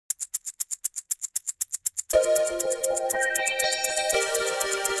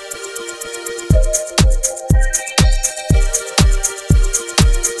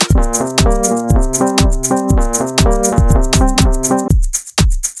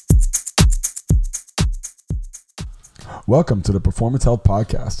Welcome to the Performance Health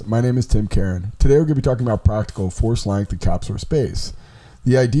Podcast. My name is Tim Caron. Today we're going to be talking about practical force length and capsular space.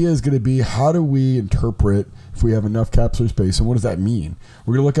 The idea is going to be, how do we interpret if we have enough capsular space, and what does that mean?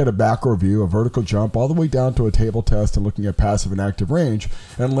 We're going to look at a macro view, a vertical jump, all the way down to a table test and looking at passive and active range,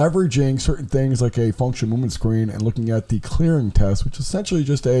 and leveraging certain things like a functional movement screen and looking at the clearing test, which is essentially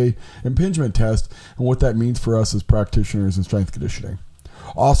just a impingement test, and what that means for us as practitioners in strength conditioning.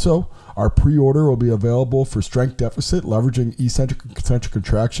 Also, our pre-order will be available for strength deficit, leveraging eccentric and concentric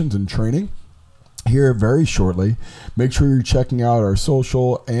contractions and training here very shortly. Make sure you're checking out our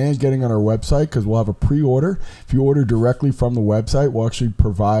social and getting on our website, because we'll have a pre-order. If you order directly from the website, we'll actually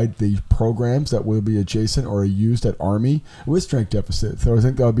provide the programs that will be adjacent or used at Army with strength deficit. So I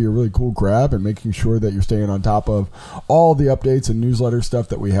think that would be a really cool grab, and making sure that you're staying on top of all the updates and newsletter stuff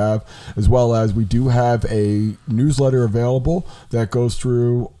that we have, as well as we do have a newsletter available that goes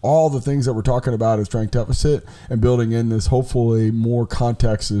through all the things that we're talking about in strength deficit and building in this, hopefully more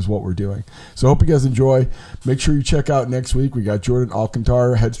context is what we're doing. So I hope you guys enjoy. Make sure you check out next week. We got Jordan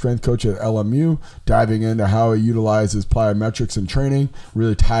Alcantara, head strength coach at LMU, diving into how he utilizes plyometrics in training,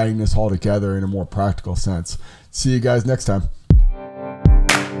 really tying this all together in a more practical sense. See you guys next time.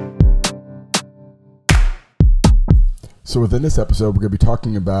 So within this episode, we're going to be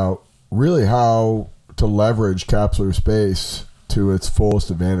talking about really how to leverage capsular space to its fullest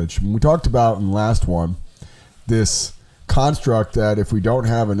advantage. We talked about in the last one this construct that if we don't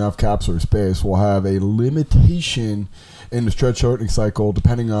have enough capsular space, we'll have a limitation in the stretch shortening cycle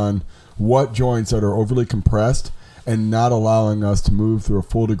depending on what joints that are overly compressed and not allowing us to move through a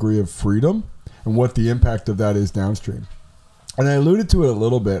full degree of freedom, and what the impact of that is downstream. And I alluded to it a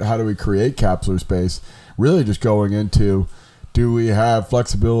little bit. How do we create capsular space? Really just going into, do we have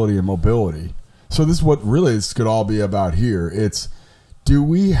flexibility and mobility? So this is what really this could all be about here. It's, do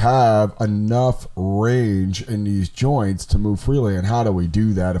we have enough range in these joints to move freely, and how do we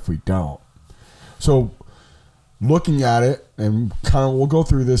do that if we don't? So looking at it, and kind of we'll go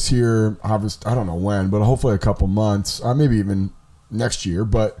through this here, obviously, I don't know when, but hopefully a couple months, maybe even next year,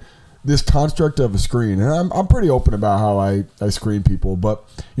 but this construct of a screen, and I'm pretty open about how I screen people, but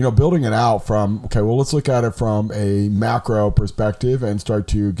building it out from, okay, well, let's look at it from a macro perspective and start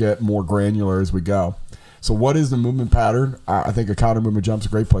to get more granular as we go. So what is the movement pattern? I think a counter movement jump is a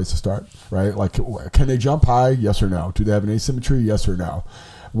great place to start, right? Like, can they jump high? Yes or no? Do they have an asymmetry? Yes or no?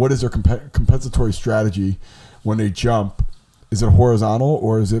 What is their compensatory strategy when they jump? Is it horizontal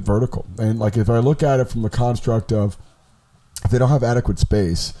or is it vertical? And like, if I look at it from the construct of, if they don't have adequate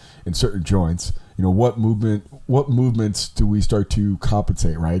space in certain joints, what movements do we start to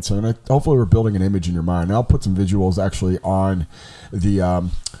compensate, right? So hopefully we're building an image in your mind. And I'll put some visuals actually on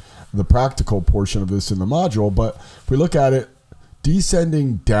the practical portion of this in the module, but if we look at it,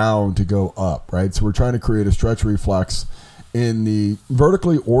 descending down to go up, right? So we're trying to create a stretch reflex in the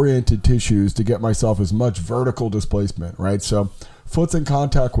vertically oriented tissues to get myself as much vertical displacement, right? So foot's in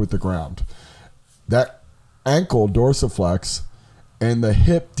contact with the ground. That ankle dorsiflex and the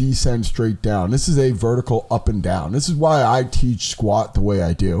hip descend straight down. This is a vertical up and down. This is why I teach squat the way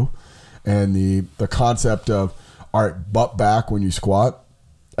I do. And the concept of, all right, butt back when you squat,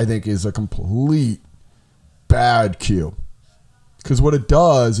 I think is a complete bad cue. Because what it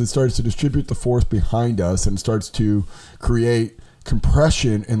does, it starts to distribute the force behind us and starts to create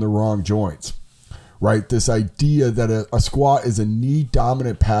compression in the wrong joints, right? This idea that a squat is a knee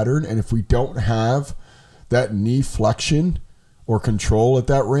dominant pattern, and if we don't have that knee flexion or control at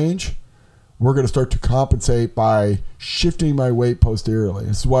that range, we're going to start to compensate by shifting my weight posteriorly.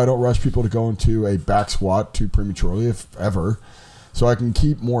 This is why I don't rush people to go into a back squat too prematurely, if ever. So I can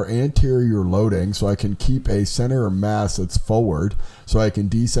keep more anterior loading, so I can keep a center of mass that's forward, so I can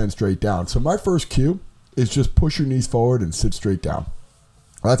descend straight down. So my first cue is just push your knees forward and sit straight down.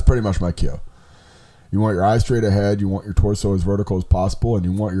 That's pretty much my cue. You want your eyes straight ahead, you want your torso as vertical as possible, and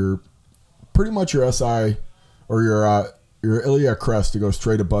you want pretty much your SI or your iliac crest to go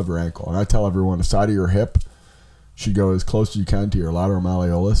straight above your ankle. And I tell everyone the side of your hip should go as close as you can to your lateral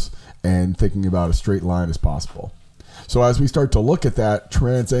malleolus, and thinking about a straight line as possible. So as we start to look at that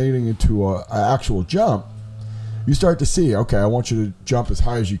translating into an actual jump, you start to see, okay, I want you to jump as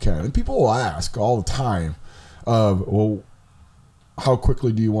high as you can. And people will ask all the time, well, how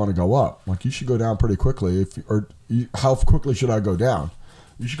quickly do you want to go up? Like, you should go down pretty quickly. How quickly should I go down?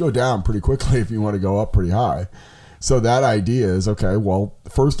 You should go down pretty quickly if you want to go up pretty high. So that idea is, okay, well,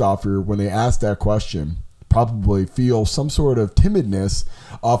 first off, when they ask that question, probably feel some sort of timidness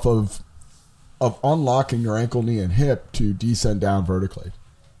off of unlocking your ankle, knee, and hip to descend down vertically.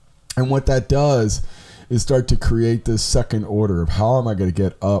 And what that does is start to create this second order of, how am I going to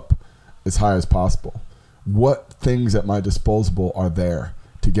get up as high as possible? what things at my disposal are there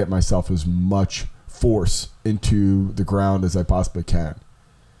to get myself as much force into the ground as I possibly can.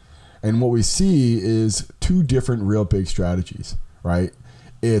 And what we see is two different real big strategies, right?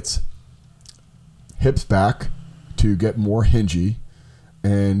 It's hips back to get more hingy,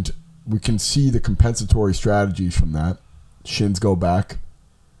 and we can see the compensatory strategies from that. Shins go back,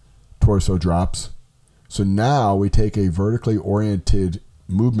 torso drops. So now we take a vertically oriented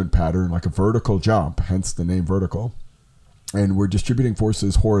movement pattern, like a vertical jump, hence the name vertical, and we're distributing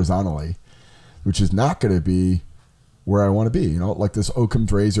forces horizontally, which is not going to be where I want to be. You know, like this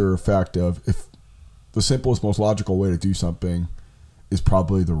Occam's razor effect of, if the simplest, most logical way to do something is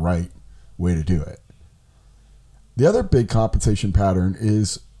probably the right way to do it. The other big compensation pattern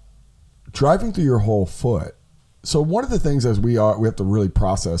is driving through your whole foot. So one of the things as we have to really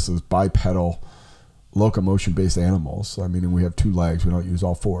process as bipedal locomotion-based animals, I mean, we have 2 legs, we don't use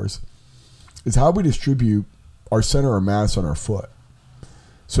all 4s, is how we distribute our center of mass on our foot.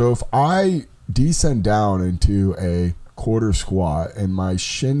 So if I descend down into a quarter squat and my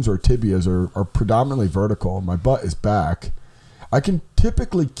shins or tibias are predominantly vertical, my butt is back, I can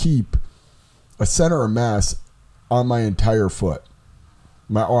typically keep a center of mass on my entire foot.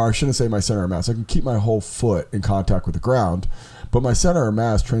 Or I shouldn't say my center of mass. I can keep my whole foot in contact with the ground, but my center of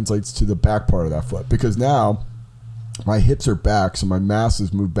mass translates to the back part of that foot, because now my hips are back, so my mass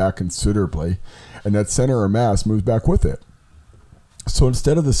has moved back considerably, and that center of mass moves back with it. So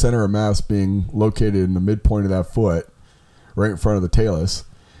instead of the center of mass being located in the midpoint of that foot, right in front of the talus,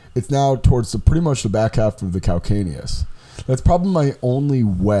 it's now towards pretty much the back half of the calcaneus. That's probably my only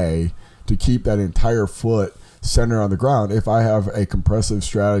way to keep that entire foot centered on the ground if I have a compressive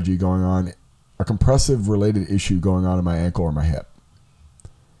strategy going on, a compressive related issue going on in my ankle or my hip.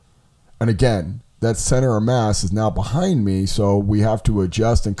 And again, that center of mass is now behind me, so we have to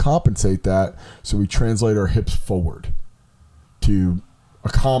adjust and compensate that, so we translate our hips forward to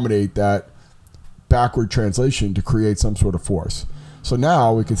accommodate that backward translation to create some sort of force. So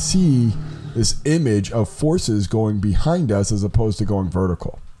now we can see this image of forces going behind us as opposed to going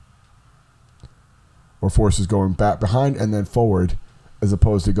vertical, or forces going back behind and then forward as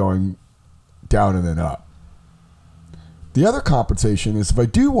opposed to going down and then up. The other compensation is if I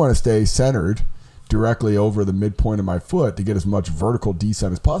do want to stay centered directly over the midpoint of my foot to get as much vertical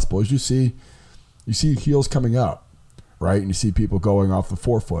descent as possible, as you see heels coming up, right? And you see people going off the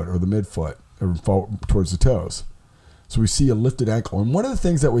forefoot or the midfoot or towards the toes. So we see a lifted ankle. And one of the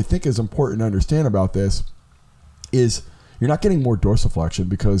things that we think is important to understand about this is you're not getting more dorsiflexion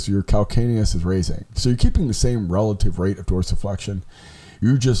because your calcaneus is raising. So you're keeping the same relative rate of dorsiflexion.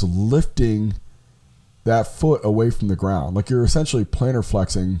 You're just lifting that foot away from the ground. Like you're essentially plantar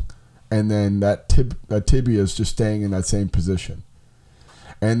flexing, and then that tibia is just staying in that same position.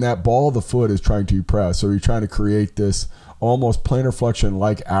 And that ball of the foot is trying to press. So you're trying to create this almost plantar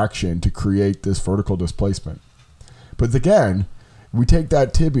flexion-like action to create this vertical displacement. But again, we take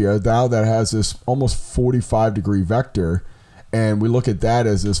that tibia now that has this almost 45-degree vector, and we look at that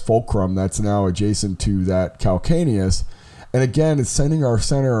as this fulcrum that's now adjacent to that calcaneus. And again, it's sending our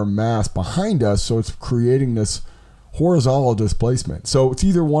center of mass behind us, so it's creating this horizontal displacement. So it's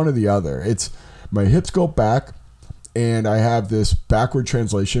either one or the other. It's my hips go back, and I have this backward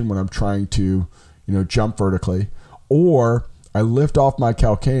translation when I'm trying to, jump vertically, or I lift off my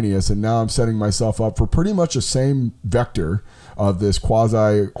calcaneus, and now I'm setting myself up for pretty much the same vector of this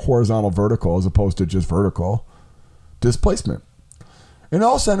quasi-horizontal vertical as opposed to just vertical displacement. And it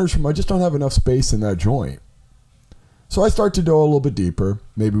all centers from I just don't have enough space in that joint. So I start to go a little bit deeper.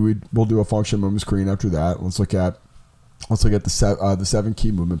 Maybe we'll do a function movement screen after that. Let's look at the 7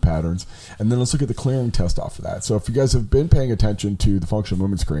 key movement patterns, and then let's look at the clearing test off of that. So if you guys have been paying attention to the functional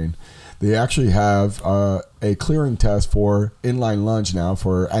movement screen, they actually have a clearing test for inline lunge now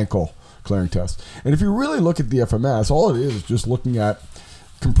for ankle clearing test. And if you really look at the FMS, all it is just looking at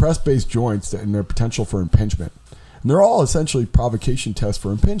compressed base joints and their potential for impingement. And they're all essentially provocation tests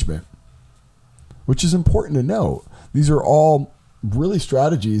for impingement, which is important to note. These are all really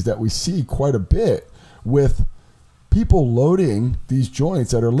strategies that we see quite a bit with people loading these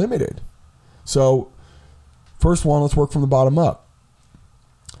joints that are limited. So first one, let's work from the bottom up.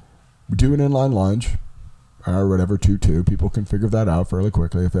 We do an inline lunge, or whatever, 2-2. People can figure that out fairly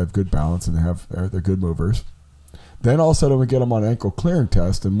quickly if they have good balance and they're good movers. Then all of a sudden we get them on ankle clearing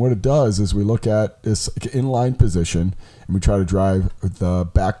test, and what it does is we look at this inline position and we try to drive the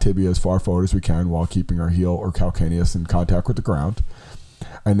back tibia as far forward as we can while keeping our heel or calcaneus in contact with the ground.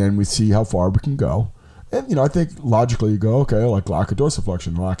 And then we see how far we can go. And, I think logically you go, okay, like lack of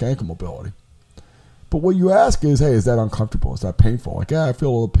dorsiflexion, lack of ankle mobility. But what you ask is, hey, is that uncomfortable? Is that painful? Like, I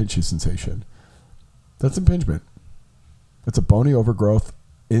feel a little pinchy sensation. That's impingement. It's a bony overgrowth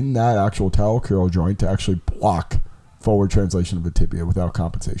in that actual talocrural joint to actually block forward translation of the tibia without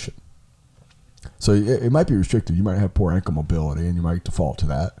compensation. So it might be restricted. You might have poor ankle mobility, and you might default to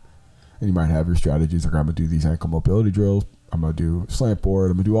that. And you might have your strategies like, I'm going to do these ankle mobility drills, I'm going to do slant board,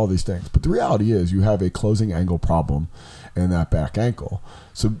 I'm going to do all these things. But the reality is you have a closing angle problem in that back ankle.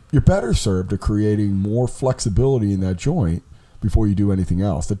 So you're better served to creating more flexibility in that joint before you do anything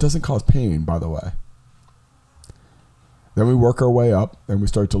else. That doesn't cause pain, by the way. Then we work our way up, and we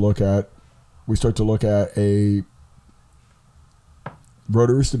start to look at a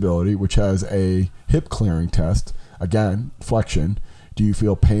rotary stability, which has a hip clearing test. Again, flexion. Do you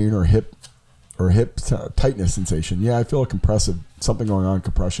feel pain or hip tightness sensation? Yeah, I feel a compressive, something going on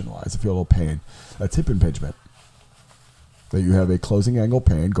compression-wise. I feel a little pain. That's hip impingement. That you have a closing angle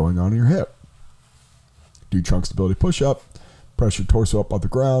pain going on in your hip. Do trunk stability push-up, press your torso up off the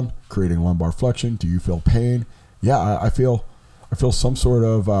ground, creating lumbar flexion. Do you feel pain? Yeah, I feel some sort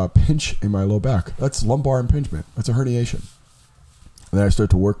of pinch in my low back. That's lumbar impingement. That's a herniation. And then I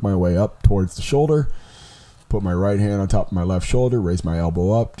start to work my way up towards the shoulder, put my right hand on top of my left shoulder, raise my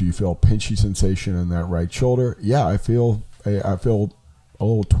elbow up. Do you feel a pinchy sensation in that right shoulder? Yeah, I feel a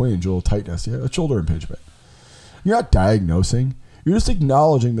little twinge, a little tightness. Yeah, a shoulder impingement. You're not diagnosing. You're just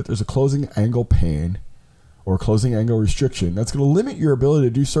acknowledging that there's a closing angle pain or closing angle restriction that's going to limit your ability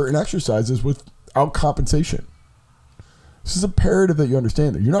to do certain exercises without compensation. This is imperative that you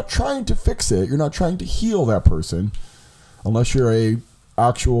understand that. You're not trying to fix it. You're not trying to heal that person unless you're a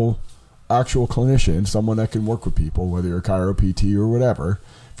actual clinician, someone that can work with people, whether you're a chiro PT or whatever.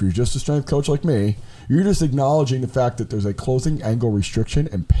 If you're just a strength coach like me, you're just acknowledging the fact that there's a closing angle restriction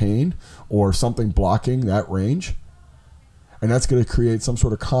and pain or something blocking that range. And that's going to create some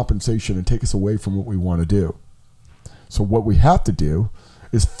sort of compensation and take us away from what we want to do. So what we have to do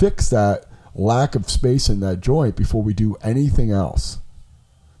is fix that lack of space in that joint before we do anything else.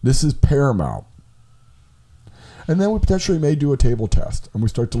 This is paramount. And then we potentially may do a table test, and we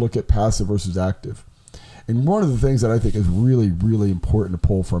start to look at passive versus active. And one of the things that I think is really, really important to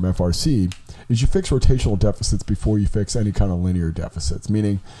pull from FRC is you fix rotational deficits before you fix any kind of linear deficits,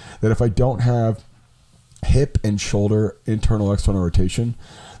 meaning that if I don't have hip and shoulder internal external rotation,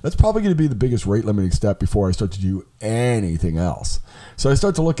 that's probably going to be the biggest rate limiting step before I start to do anything else. So I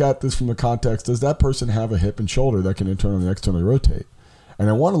start to look at this from the context, does that person have a hip and shoulder that can internally and externally rotate? And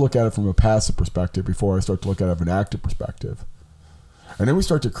I want to look at it from a passive perspective before I start to look at it from an active perspective. And then we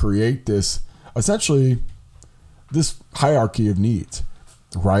start to create this, essentially, this hierarchy of needs,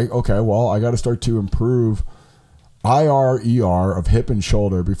 right? Okay, well, I got to start to improve IR, ER of hip and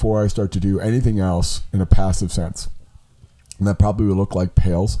shoulder before I start to do anything else in a passive sense. And that probably would look like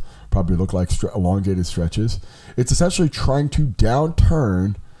pails, probably look like elongated stretches. It's essentially trying to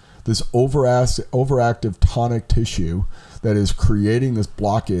downturn this overactive tonic tissue that is creating this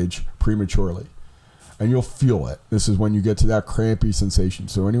blockage prematurely. And you'll feel it. This is when you get to that crampy sensation.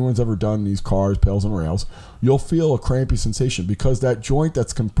 So anyone's ever done these cars, pails, and rails, you'll feel a crampy sensation because that joint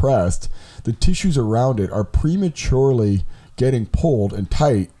that's compressed, the tissues around it are prematurely getting pulled and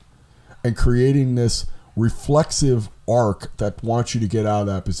tight and creating this reflexive arc that wants you to get out of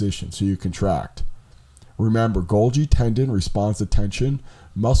that position so you contract. Remember, Golgi tendon responds to tension,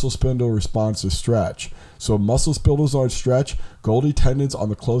 muscle spindle responds to stretch. So muscle spindles are on stretch, Golgi tendons on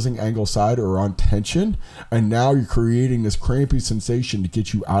the closing angle side are on tension, and now you're creating this crampy sensation to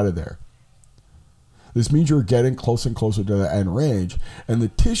get you out of there. This means you're getting closer and closer to the end range, and the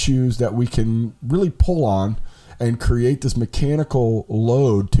tissues that we can really pull on and create this mechanical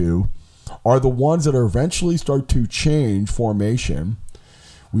load to are the ones that are eventually start to change formation.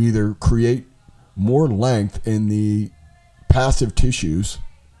 We either create more length in the passive tissues,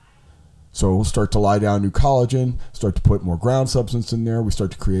 so we'll start to lie down new collagen, start to put more ground substance in there. We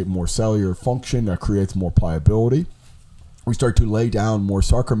start to create more cellular function that creates more pliability. We start to lay down more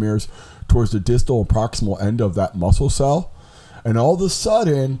sarcomeres towards the distal and proximal end of that muscle cell. And all of a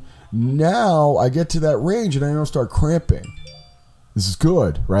sudden, now I get to that range and I don't start cramping. This is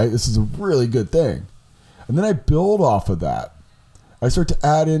good, right? This is a really good thing. And then I build off of that. I start to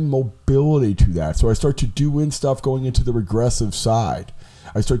add in mobility to that. So I start to do in stuff going into the regressive side.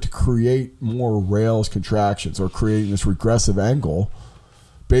 I start to create more rails contractions or creating this regressive angle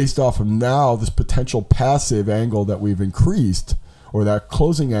based off of now this potential passive angle that we've increased or that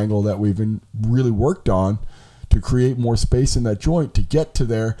closing angle that we've really worked on to create more space in that joint to get to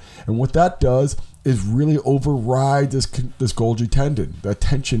there. And what that does is really override this Golgi tendon, that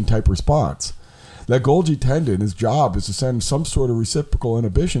tension type response. That Golgi tendon, his job is to send some sort of reciprocal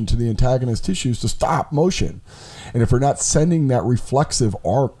inhibition to the antagonist tissues to stop motion. And if we're not sending that reflexive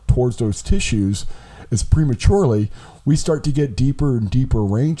arc towards those tissues, is prematurely, we start to get deeper and deeper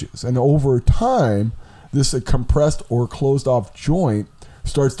ranges. And over time, this compressed or closed off joint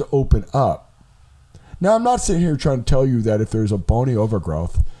starts to open up. Now, I'm not sitting here trying to tell you that if there's a bony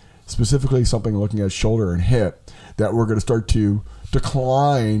overgrowth, specifically something looking at shoulder and hip, that we're going to start to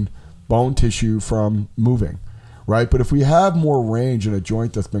decline bone tissue from moving, right? But if we have more range in a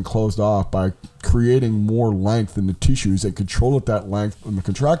joint that's been closed off by creating more length in the tissues and control at that length in the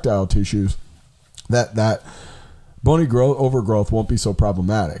contractile tissues, that bony overgrowth won't be so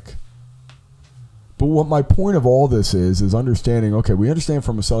problematic. But what my point of all this is understanding, okay, we understand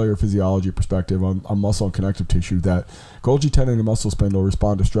from a cellular physiology perspective on muscle and connective tissue that Golgi tendon and muscle spindle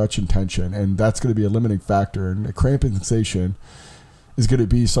respond to stretch and tension, and that's going to be a limiting factor. And a cramping sensation is going to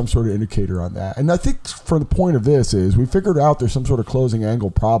be some sort of indicator on that. And I think from the point of this is we figured out there's some sort of closing angle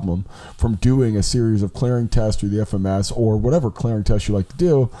problem from doing a series of clearing tests through the FMS or whatever clearing test you like to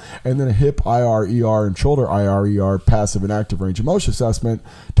do, and then a hip IR, ER, and shoulder IR, ER passive and active range of motion assessment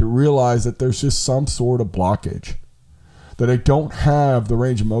to realize that there's just some sort of blockage, that I don't have the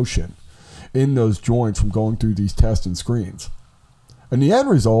range of motion in those joints from going through these tests and screens. And the end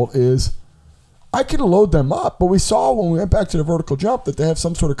result is I can load them up, but we saw when we went back to the vertical jump that they have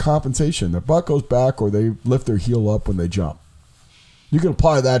some sort of compensation. Their butt goes back or they lift their heel up when they jump. You can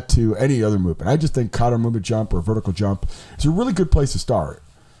apply that to any other movement. I just think counter movement jump or vertical jump is a really good place to start.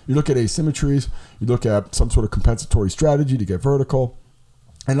 You look at asymmetries, you look at some sort of compensatory strategy to get vertical,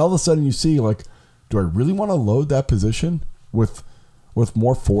 and all of a sudden you see, like, do I really want to load that position with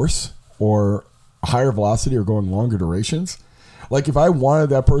more force or higher velocity or going longer durations? Like if I wanted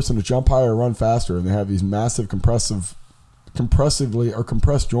that person to jump higher or run faster and they have these massive compressed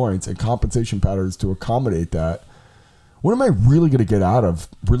joints and compensation patterns to accommodate that, what am I really going to get out of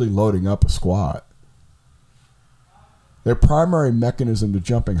really loading up a squat? Their primary mechanism to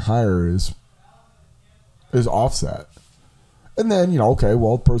jumping higher is offset. And then,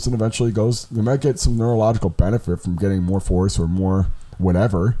 the person eventually goes, they might get some neurological benefit from getting more force or more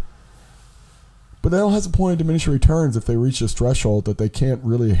whatever. But that all has a point of diminishing returns if they reach this threshold that they can't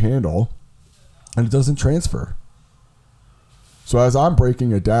really handle and it doesn't transfer. So as I'm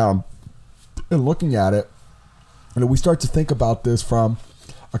breaking it down and looking at it, we start to think about this from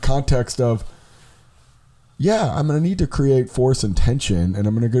a context of, I'm going to need to create force and tension, and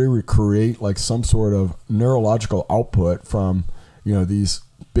I'm going to create like some sort of neurological output from, these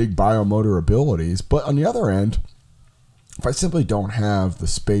big biomotor abilities. But on the other end, if I simply don't have the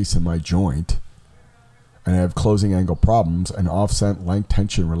space in my joint, and I have closing angle problems and offset length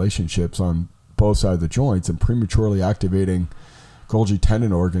tension relationships on both sides of the joints and prematurely activating Golgi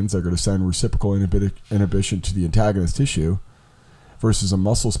tendon organs that are going to send reciprocal inhibition to the antagonist tissue versus a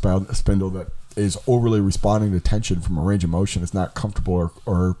muscle spindle that is overly responding to tension from a range of motion it's not comfortable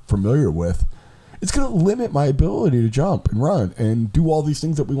or familiar with, it's going to limit my ability to jump and run and do all these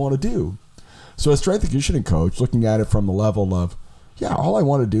things that we want to do. So as strength and conditioning coach, looking at it from the level of, all I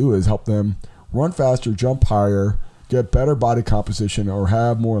want to do is help them run faster, jump higher, get better body composition, or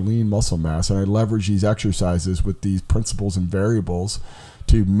have more lean muscle mass. And I leverage these exercises with these principles and variables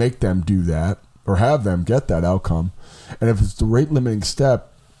to make them do that or have them get that outcome. And if it's the rate limiting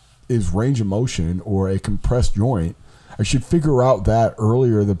step is range of motion or a compressed joint, I should figure out that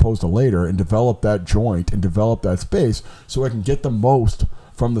earlier than opposed to later and develop that joint and develop that space so I can get the most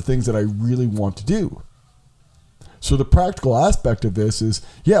from the things that I really want to do. So the practical aspect of this is,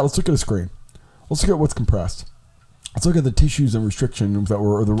 let's look at a screen. Let's look at what's compressed. Let's look at the tissues and restrictions that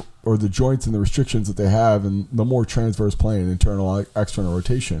were, or the joints and the restrictions that they have, and the more transverse plane, internal, external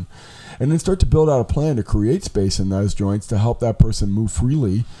rotation, and then start to build out a plan to create space in those joints to help that person move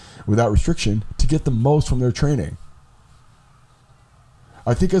freely without restriction to get the most from their training.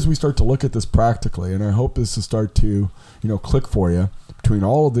 I think as we start to look at this practically, and I hope this will start to, click for you between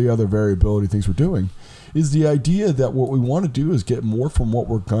all of the other variability things we're doing, is the idea that what we want to do is get more from what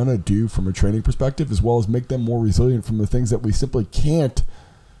we're going to do from a training perspective, as well as make them more resilient from the things that we simply can't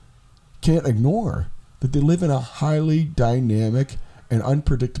ignore, that they live in a highly dynamic and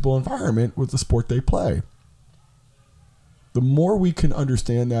unpredictable environment with the sport they play. The more we can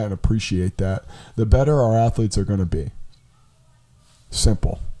understand that and appreciate that, the better our athletes are going to be.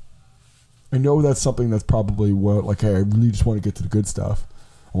 Simple. I know that's something that's probably hey, I really just want to get to the good stuff.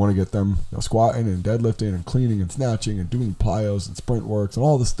 I want to get them squatting and deadlifting and cleaning and snatching and doing plyos and sprint works and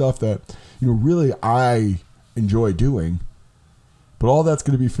all the stuff that really I enjoy doing. But all that's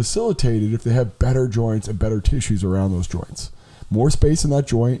going to be facilitated if they have better joints and better tissues around those joints. More space in that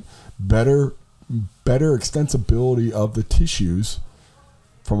joint, better extensibility of the tissues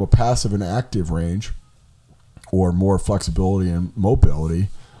from a passive and active range, or more flexibility and mobility,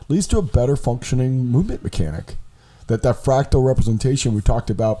 leads to a better functioning movement mechanic. That fractal representation we talked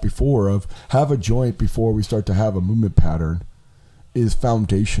about before of have a joint before we start to have a movement pattern is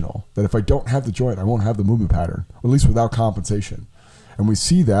foundational. That if I don't have the joint, I won't have the movement pattern, or at least without compensation. And we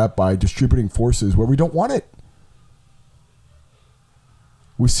see that by distributing forces where we don't want it.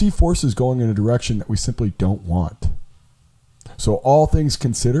 We see forces going in a direction that we simply don't want. So all things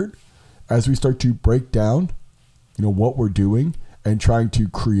considered, as we start to break down, what we're doing and trying to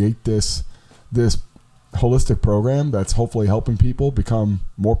create this holistic program that's hopefully helping people become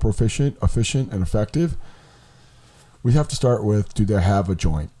more proficient, efficient, and effective, we have to start with, do they have a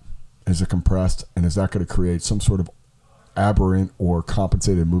joint? Is it compressed? And is that going to create some sort of aberrant or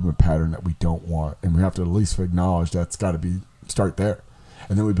compensated movement pattern that we don't want? And we have to at least acknowledge that's got to start there.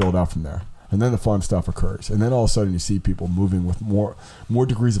 And then we build out from there. And then the fun stuff occurs. And then all of a sudden you see people moving with more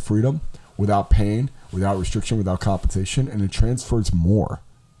degrees of freedom, without pain, without restriction, without compensation, and it transfers more.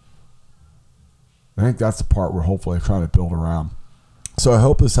 I think that's the part we're hopefully trying to build around. So I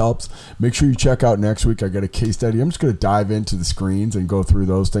hope this helps. Make sure you check out next week. I got a case study. I'm just going to dive into the screens and go through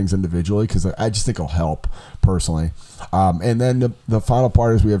those things individually because I just think it'll help personally. And then the final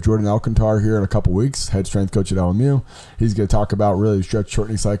part is we have Jordan Alcantar here in a couple weeks, head strength coach at LMU. He's going to talk about really the stretch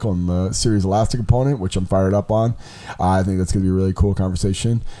shortening cycle and the series elastic component, which I'm fired up on. I think that's going to be a really cool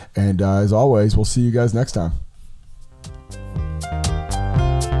conversation. And as always, we'll see you guys next time.